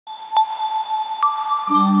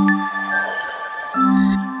Hello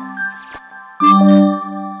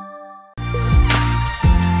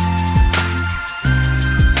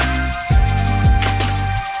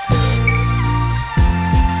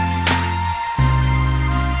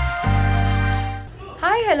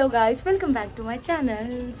guys, welcome back to my channel.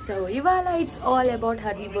 So ivala it's all about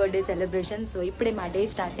Harini birthday celebration. So ippude ma day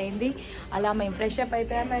start ayindi. Ala మేము fresh up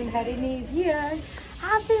అయిపోయాం and Harini is here.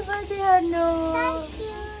 Happy birthday Harno. Thank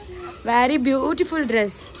you. Very beautiful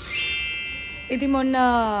dress. ఇది మొన్న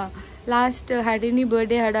last Harini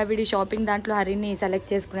birthday హడావిడి shopping దాంట్లో Harini select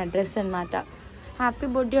చేసుకున్న dress అన్నమాట. Happy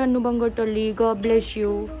birthday Annu బంగొట్టొల్లి, God bless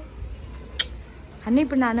you. అన్న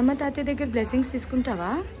ఇప్పుడు నాన్నమ్మ తాతయ్య దగ్గర బ్లెస్సింగ్స్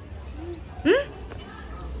తీసుకుంటావా?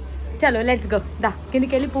 చలో లెట్స్ గో దా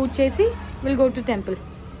కిందికి వెళ్ళి పూజ చేసి will go to temple.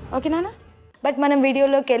 Okay నాన్న? బట్ మనం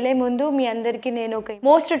వీడియోలోకి వెళ్ళే ముందు మీ అందరికీ నేను ఒక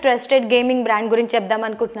మోస్ట్ ట్రస్టెడ్ గేమింగ్ బ్రాండ్ గురించి చెప్దాం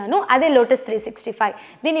అనుకుంటున్నాను. అదే లోటస్ 365.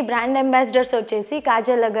 దీని బ్రాండ్ అంబాసిడర్స్ వచ్చేసి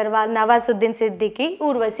కాజల్ అగర్వాల్, నవాజుద్దీన్ సిద్దికి,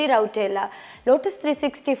 ఊర్వశి రౌటేలా. లోటస్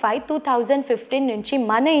 365 2015 నుంచి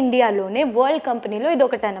మన ఇండియాలోనే వరల్డ్ కంపెనీలో ఇది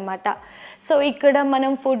ఒకటి అనమాట. సో ఇక్కడ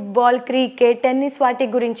మనం ఫుట్బాల్, క్రికెట్, టెన్నిస్ వాటి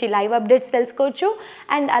గురించి లైవ్ అప్డేట్స్ తెలుసుకోవచ్చు.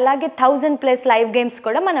 అండ్ అలాగే 1000+ లైవ్ గేమ్స్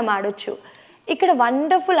కూడా మనం ఆడొచ్చు. ఇక్కడ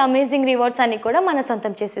వండర్ఫుల్ అమేజింగ్ రివార్డ్స్ అన్ని కూడా మన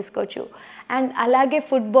సొంతం చేసేసుకోవచ్చు. అండ్ అలాగే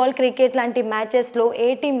ఫుట్బాల్, క్రికెట్ లాంటి మ్యాచెస్లో ఏ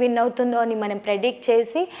టీం విన్ అవుతుందో అని మనం ప్రెడిక్ట్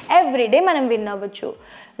చేసి ఎవ్రీడే మనం విన్ అవ్వచ్చు.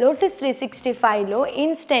 లోటస్ 365లో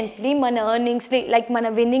ఇన్స్టెంట్లీ మన ఎర్నింగ్స్ని లైక్ మన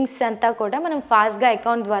విన్నింగ్స్ అంతా కూడా మనం ఫాస్ట్గా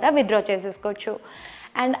అకౌంట్ ద్వారా విత్డ్రా చేసేసుకోవచ్చు.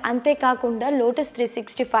 అండ్ అంతేకాకుండా లోటస్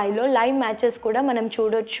 365లో లైవ్ మ్యాచెస్ కూడా మనం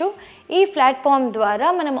చూడొచ్చు. ఈ ప్లాట్ఫామ్ ద్వారా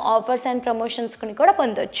మనం ఆఫర్స్ అండ్ ప్రమోషన్స్ని కూడా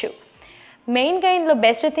పొందొచ్చు. మెయిన్గా ఇందులో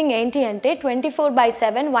బెస్ట్ థింగ్ ఏంటి అంటే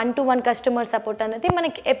 24/7 1-to-1 కస్టమర్ సపోర్ట్ అనేది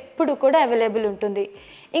మనకి ఎప్పుడు కూడా అవైలబుల్ ఉంటుంది.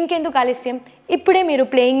 ఇంకెందుకు ఆలస్యం, ఇప్పుడే మీరు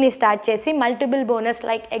ప్లేయింగ్ని స్టార్ట్ చేసి multiple bonus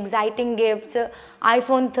like exciting gifts,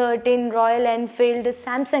 iPhone 13, royal Enfield,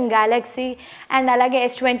 Samsung Galaxy and అలాగే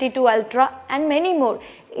S22 ultra and many more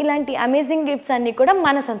ఇలాంటి అమేజింగ్ గిఫ్ట్స్ అన్నీ కూడా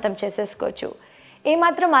మన సొంతం చేసేసుకోవచ్చు.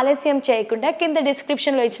 ఏమాత్రం ఆలస్యం చేయకుండా కింద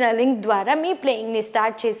డిస్క్రిప్షన్లో ఇచ్చిన లింక్ ద్వారా మీ ప్లేయింగ్ని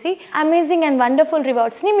స్టార్ట్ చేసి అమేజింగ్ అండ్ వండర్ఫుల్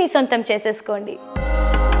రివార్డ్స్ని మీ సొంతం చేసేసుకోండి.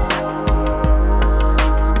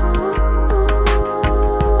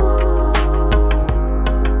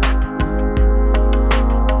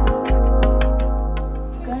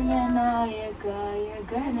 గణనాయకాయ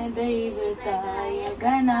గణదైవతాయ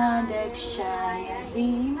గణాధ్యక్షాయ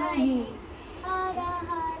ధీమహి హర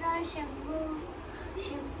హర శంభు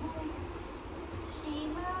శంభు శ్రీ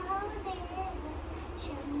మహాదేవ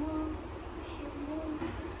శంభు శంభు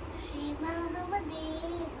శ్రీ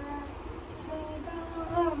మహాదేవ సదా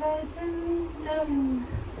వసంతం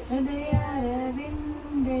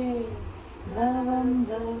హృదయారవిందే భవం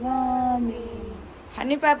భవామి.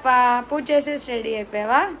 హనీ పాప పూజ చేసేసి రెడీ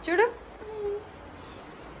అయిపోయావా? చూడు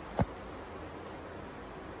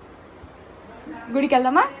గుడికి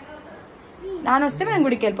వెళ్దామా? నాన్న వస్తే మనం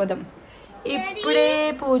గుడికి వెళ్ళిపోదాం. ఇప్పుడే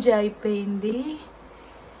పూజ అయిపోయింది.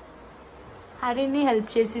 హరిని హెల్ప్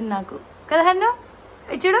చేసింది నాకు కదా హన్ను?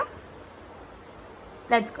 చూడు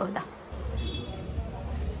లెట్స్ గో దా.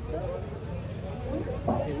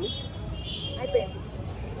 అయిపోయింది,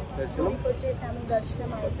 వచ్చేసాము, దర్శనం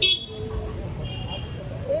అయిపోయింది.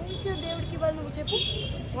 ఏం ఇచ్చావు దేవుడికి వాళ్ళు నువ్వు చెప్పు.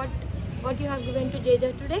 What you have given to Jeja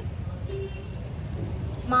today?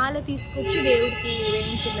 మాల తీసుకొచ్చి దేవుడికి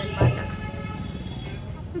వేయించిందనమాట.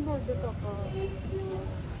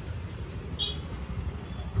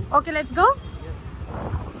 Okay let's go.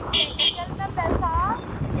 తెలుసా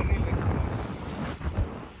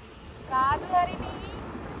కాదు హరిని,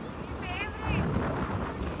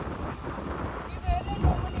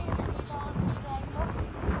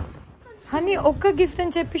 హనీ ఒక్క గిఫ్ట్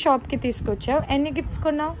అని చెప్పి షాప్కి తీసుకొచ్చావు. ఎన్ని గిఫ్ట్స్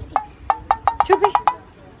కొన్నావు చూపి.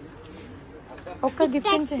 ఒక్క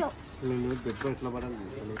గిఫ్ట్ అని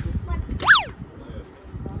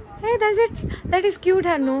దట్ ఈస్ క్యూట్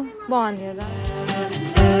హన్ను, బాగుంది కదా.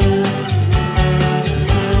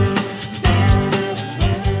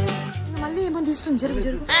 మళ్ళీ ఏమో తీస్తుంది, జరుగు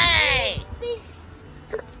జరుగు.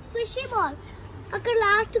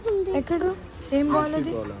 ఎక్కడ ఏం బాల్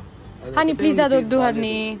అది? హనీ ప్లీజ్ అది వద్దు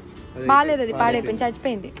హర్ని, బాగాలేదు, అది పాడైపోయింది,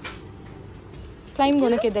 చచ్చిపోయింది. స్లైమ్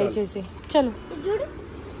కొనకే దయచేసి. చలో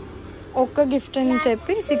ఒక్క గిఫ్ట్ అని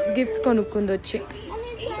చెప్పి 6 గిఫ్ట్స్ కొనుక్కుంది వచ్చి.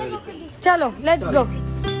 చలో లెట్స్ గో.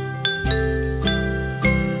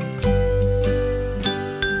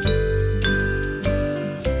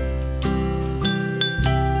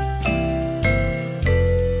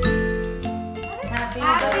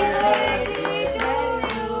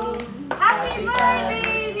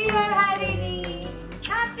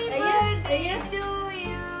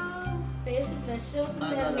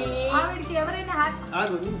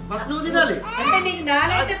 ఫస్ట్ నువ్వు తినాలి. అంటే నీకు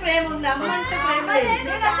నానంటే ప్రేమ ఉంది, అమ్మ అంటే ప్రేమ లేదు.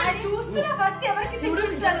 నేను అసలు చూస్తున్నా ఫస్ట్ ఎవరికి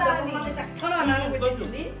తినిపిస్తారా అని. తక్కువ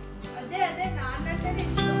నానబెట్టేసింది. అదే నాన్నంటే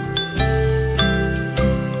ఇష్టం.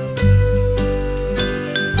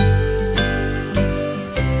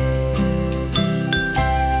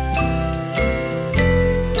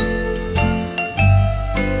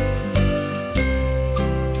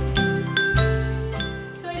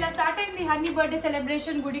 హనీ బర్త్డే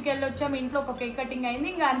సెలబ్రేషన్ గుడికి వెళ్ళొచ్చాం, ఇంట్లో ఒక కేక్ కటింగ్ అయింది,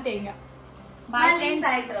 ఇంకా అంతే. ఇంకా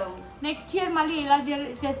నెక్స్ట్ ఇయర్ మళ్ళీ ఎలా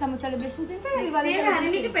చేస్తాము సెలబ్రేషన్స్?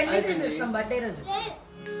 ఇంకా పెళ్లి చేసేస్తాం బర్త్డే రోజు.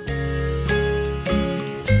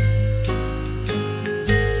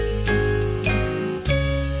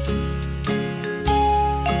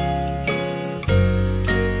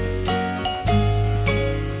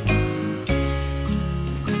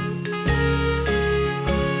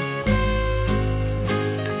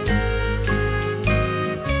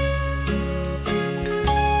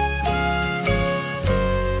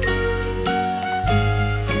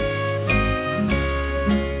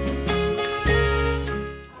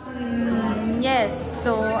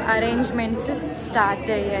 సో అరేంజ్మెంట్స్ స్టార్ట్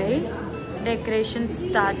అయ్యాయి, డెకరేషన్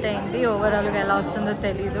స్టార్ట్ అయింది. ఓవరాల్గా ఎలా వస్తుందో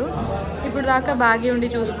తెలీదు. ఇప్పుడు దాకా బాగా ఉండి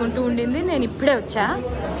చూసుకుంటూ ఉండింది, నేను ఇప్పుడే వచ్చా.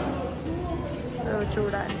 సో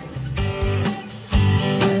చూడాలి.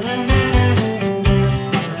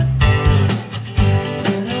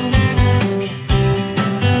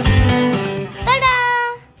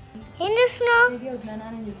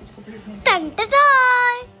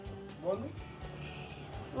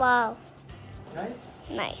 Wow.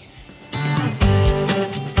 Nice.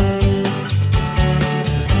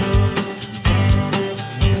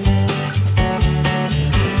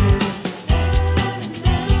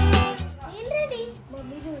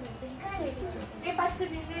 ఫస్ట్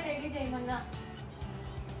నిన్నే రెడీ చేయమన్నా.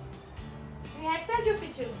 నీ హెయిర్ స్టైల్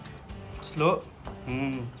చూపించు. Slow.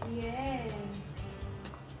 yes.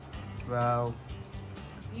 Wow.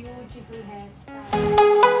 Beautiful hairstyle.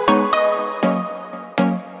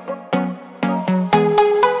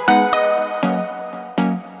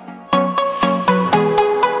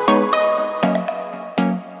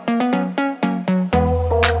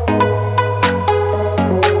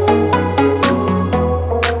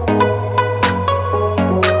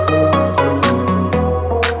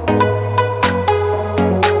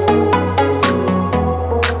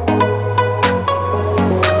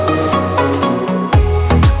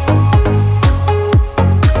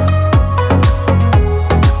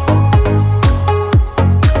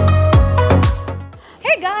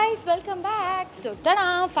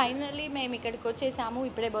 Finally మేము ఇక్కడికి వచ్చేసాము.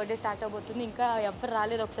 ఇప్పుడే బర్త్డే స్టార్ట్ అవబోతుంది, ఇంకా ఎవరు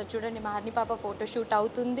రాలేదు. ఒకసారి చూడండి, మా హర్ని పాప ఫోటోషూట్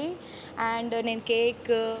అవుతుంది. అండ్ నేను కేక్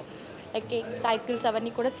సైకిల్స్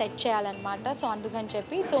అవన్నీ కూడా సెట్ చేయాలన్నమాట. సో అందుకని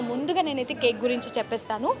చెప్పి ముందుగా నేనైతే కేక్ గురించి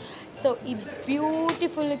చెప్పేస్తాను. సో ఈ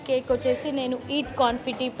బ్యూటిఫుల్ కేక్ వచ్చేసి నేను ఈట్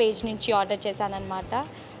కాన్ఫిటీ పేజ్ నుంచి ఆర్డర్ చేశానన్నమాట.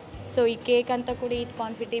 సో ఈ కేక్ అంతా కూడా ఈట్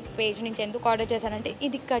కాన్ఫిటీ పేజ్ నుంచి ఎందుకు ఆర్డర్ చేశానంటే,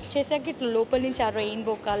 ఇది కట్ చేసాక ఇట్లా లోపల నుంచి ఆ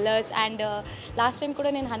rainbow colours. And last time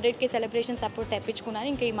కూడా నేను 100K సెలబ్రేషన్స్ అప్పుడు తెప్పించుకున్నాను.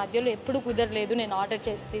 ఇంకా ఈ మధ్యలో ఎప్పుడు కుదరలేదు నేను ఆర్డర్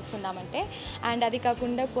చేసి తీసుకుందామంటే. అండ్ అది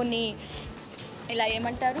కాకుండా కొన్ని ఇలా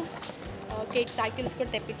ఏమంటారు కేక్ సైకిల్స్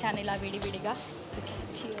కూడా తెప్పించాను ఇలా విడివిడిగా.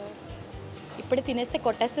 ఇప్పుడే తినేస్తే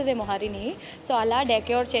కొట్టేస్తుందేమో హరిని. సో అలా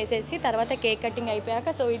డెకోర్ చేసేసి తర్వాత కేక్ కటింగ్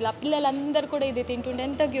అయిపోయాక సో ఇలా పిల్లలందరూ కూడా ఇది తింటుంటే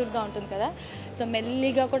ఎంత క్యూట్గా ఉంటుంది కదా. సో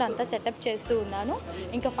మెల్లిగా కూడా అంతా సెటప్ చేస్తూ ఉన్నాను.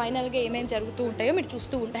 ఇంకా ఫైనల్గా ఏమేమి జరుగుతూ ఉంటాయో మీరు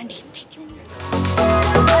చూస్తూ ఉండండి.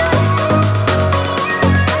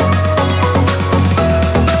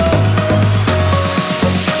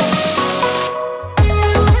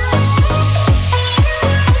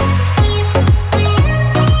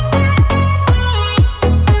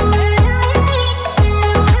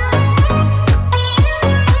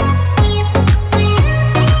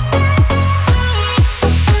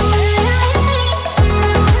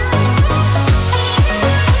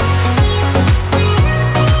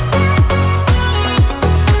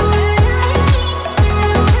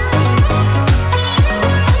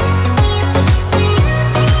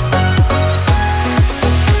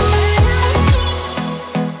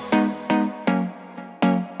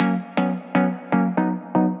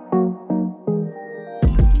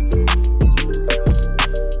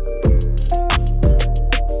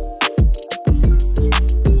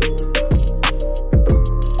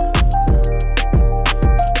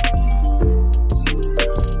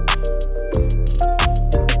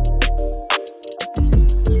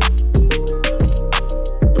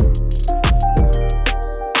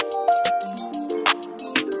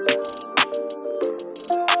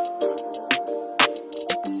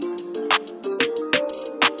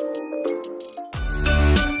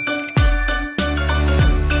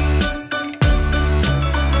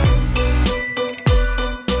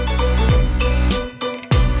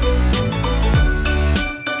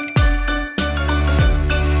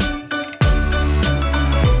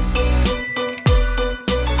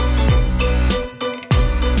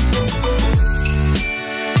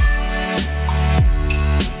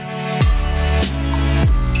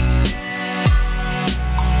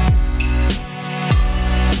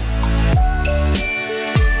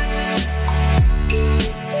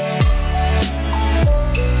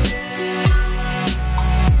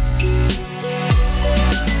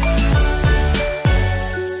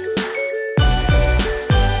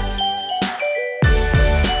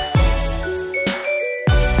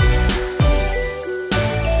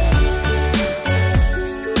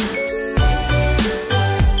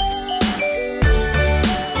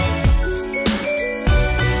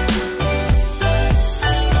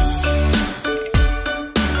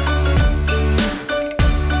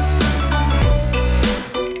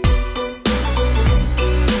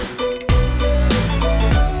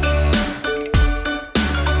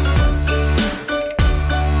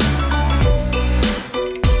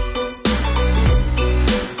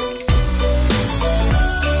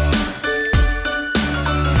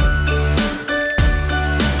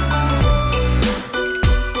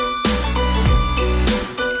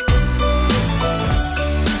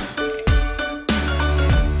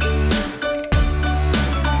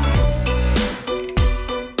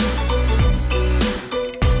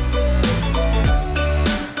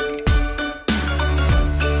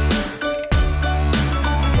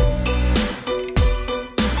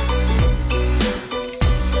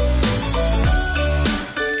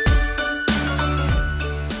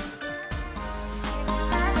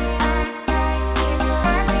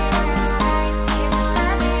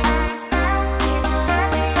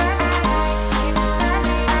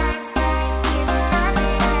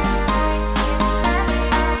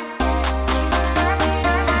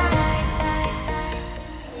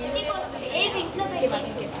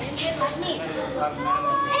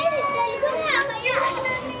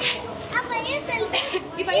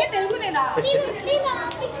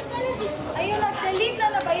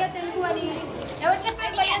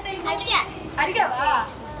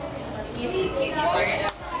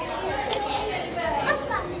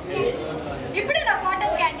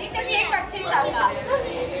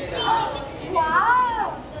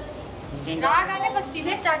 రాగానే ఫస్ట్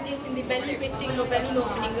ఇదే స్టార్ట్ చేసింది, balloon twisting, balloon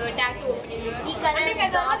opening, tattoo opening. అంటే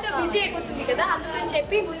తర్వాత బిజీ అయిపోతుంది కదా, అందుకని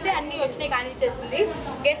చెప్పి ముందే అన్ని వచ్చినాయి కానీ చేస్తుంది.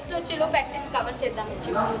 గెస్ట్ వచ్చేలోపు అట్లీస్ట్ కవర్ చేద్దామని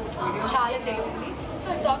చెప్పి చాలా తెలిసింది. సో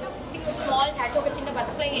ఒక స్మాల్ హ్యాట్, ఒక చిన్న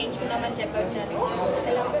బటర్ఫ్లై వేయించుకుందామని చెప్పి వచ్చాను.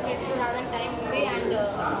 ఎలాగో గెస్ట్ రావడానికి టైం ఉంది అండ్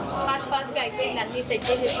ఫాస్ట్గా అయిపోయింది, అన్నీ సెట్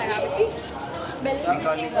చేసేసాను కాబట్టి. బెలూన్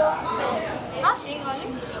ట్విస్టింగ్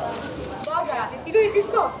బాగా ఇగో ఇది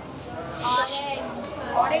తీసుకో.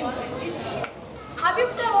 Orange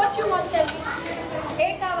అభియుక్త what you want tell me, ఏ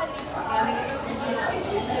కావాలి?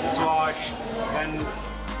 Swash and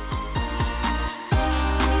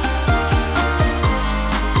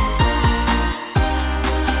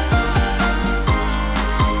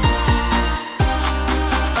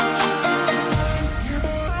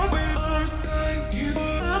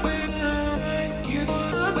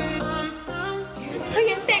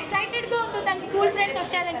ఎంత ఎక్సైటెడ్ గా ఉందో తన స్కూల్ ఫ్రెండ్స్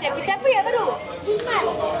వచ్చారని చెప్పి. చెప్పు ఎవరు?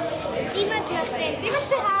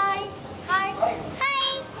 హాయ్ హాయ్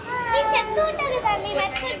హాయ్ నేను చెప్తూ ఉంటాను కదా నేను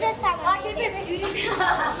మెసేజ్ చేస్తాను చెప్పి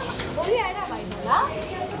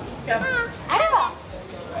అడవా.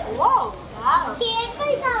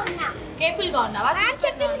 కేర్ఫుల్ గా ఉన్నావా?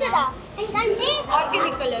 చెప్పింది కదా ఎందుకంటే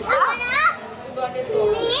ఆర్గానిక్ కలర్స్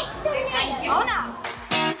స్నేక్స్ ఉన్నాయి. అవునా?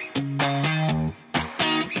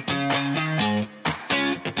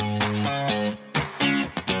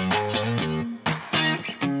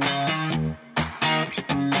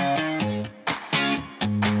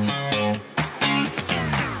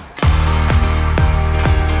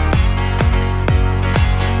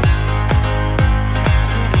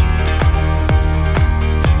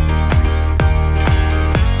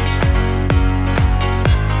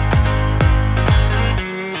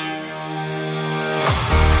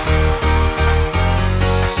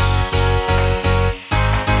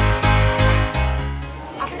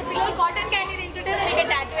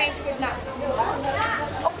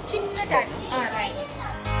 ఒక చిన్న tattoo. Right.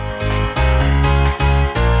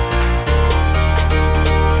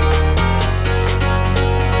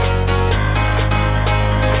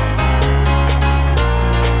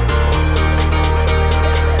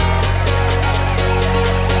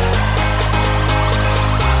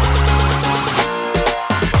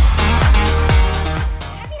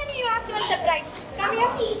 You have some surprise. Come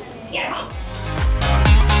here. Yeah.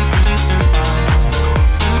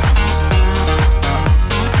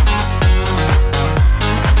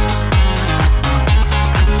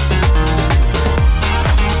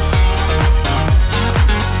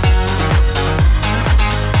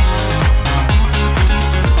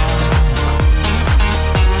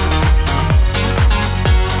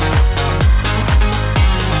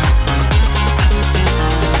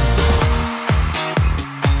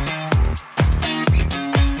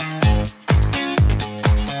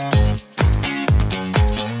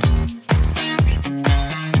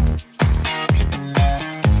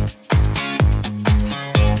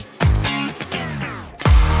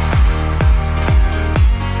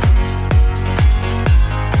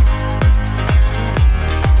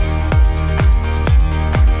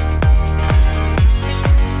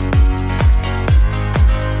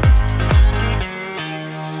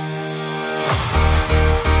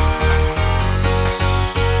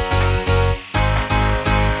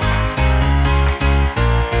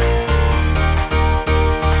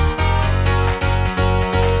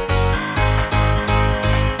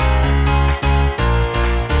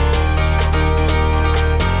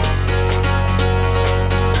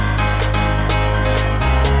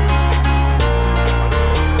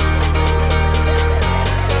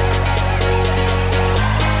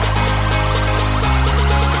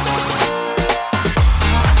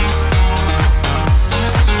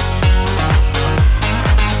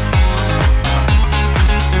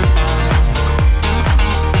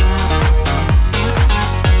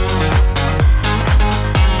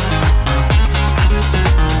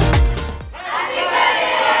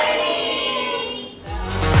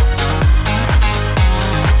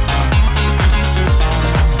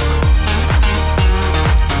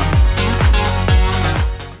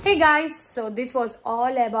 guys, so this was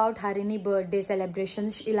all about Harini birthday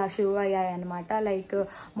celebrations. ఇలా షురూ అయ్యాయి అనమాట. లైక్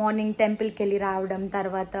మార్నింగ్ టెంపుల్కి వెళ్ళి రావడం,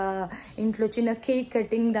 తర్వాత ఇంట్లో చిన్న కేక్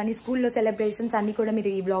కటింగ్, దాని స్కూల్లో సెలబ్రేషన్స్ అన్నీ కూడా మీరు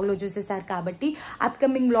ఈ వ్లాగ్లో చూసేసారు. కాబట్టి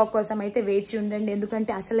అప్కమింగ్ వ్లాగ్ కోసం అయితే వేచి ఉండండి,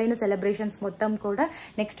 ఎందుకంటే అసలైన సెలబ్రేషన్స్ మొత్తం కూడా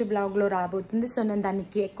నెక్స్ట్ వ్లాగ్లో రాబోతుంది. సో నేను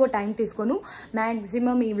దానికి ఎక్కువ టైం తీసుకోను,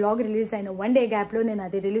 మ్యాక్సిమం ఈ వ్లాగ్ రిలీజ్ అయిన 1 day గ్యాప్లో నేను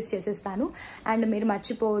అది రిలీజ్ చేసేస్తాను. అండ్ మీరు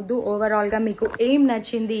మర్చిపోవద్దు, ఓవరాల్గా మీకు ఏం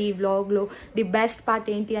నచ్చింది ఈ వ్లాగ్లో, ది బెస్ట్ పార్ట్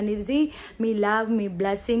ఏంటి అని అనేది మీ లవ్, మీ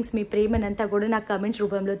బ్లెస్సింగ్స్, మీ ప్రేమనంతా కూడా నాకు కమెంట్స్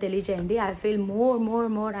రూపంలో తెలియజేయండి. ఐ ఫీల్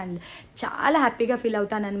మోర్ అండ్ చాలా హ్యాపీగా feel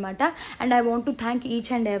అవుతానమాట. And I want to thank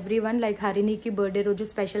each and every one. Like హరిణికి birthday రోజు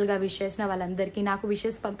స్పెషల్గా విష్ చేసిన వాళ్ళందరికీ, నాకు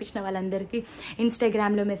విషెస్ పంపించిన వాళ్ళందరికీ,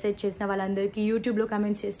 ఇన్స్టాగ్రామ్లో మెసేజ్ చేసిన వాళ్ళందరికీ, యూట్యూబ్లో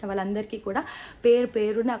కమెంట్స్ చేసిన వాళ్ళందరికీ కూడా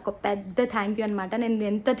పేరు నాకు పెద్ద థ్యాంక్ యూ అనమాట. నేను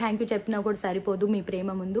ఎంత థ్యాంక్ యూ చెప్పినా కూడా సరిపోదు మీ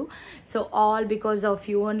ప్రేమ ముందు. So all because of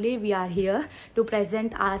you only we are here to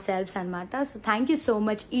present hour selves అనమాట. So thank you so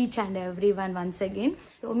much each and every one once again.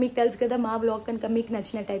 So మీకు తెలుసు కదా, మా వ్లాగ్ కనుక మీకు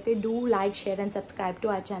నచ్చినట్టయితే do like, share and subscribe to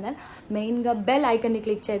our channel. మెయిన్గా bell ఐకన్ని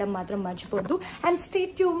click చేయడం మాత్రం మర్చిపోద్దు. And stay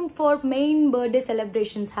tune for main birthday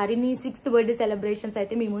celebrations. హరిని 6th బర్త్డే సెలబ్రేషన్స్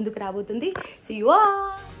అయితే మీ ముందుకు రాబోతుంది. See you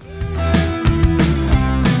all.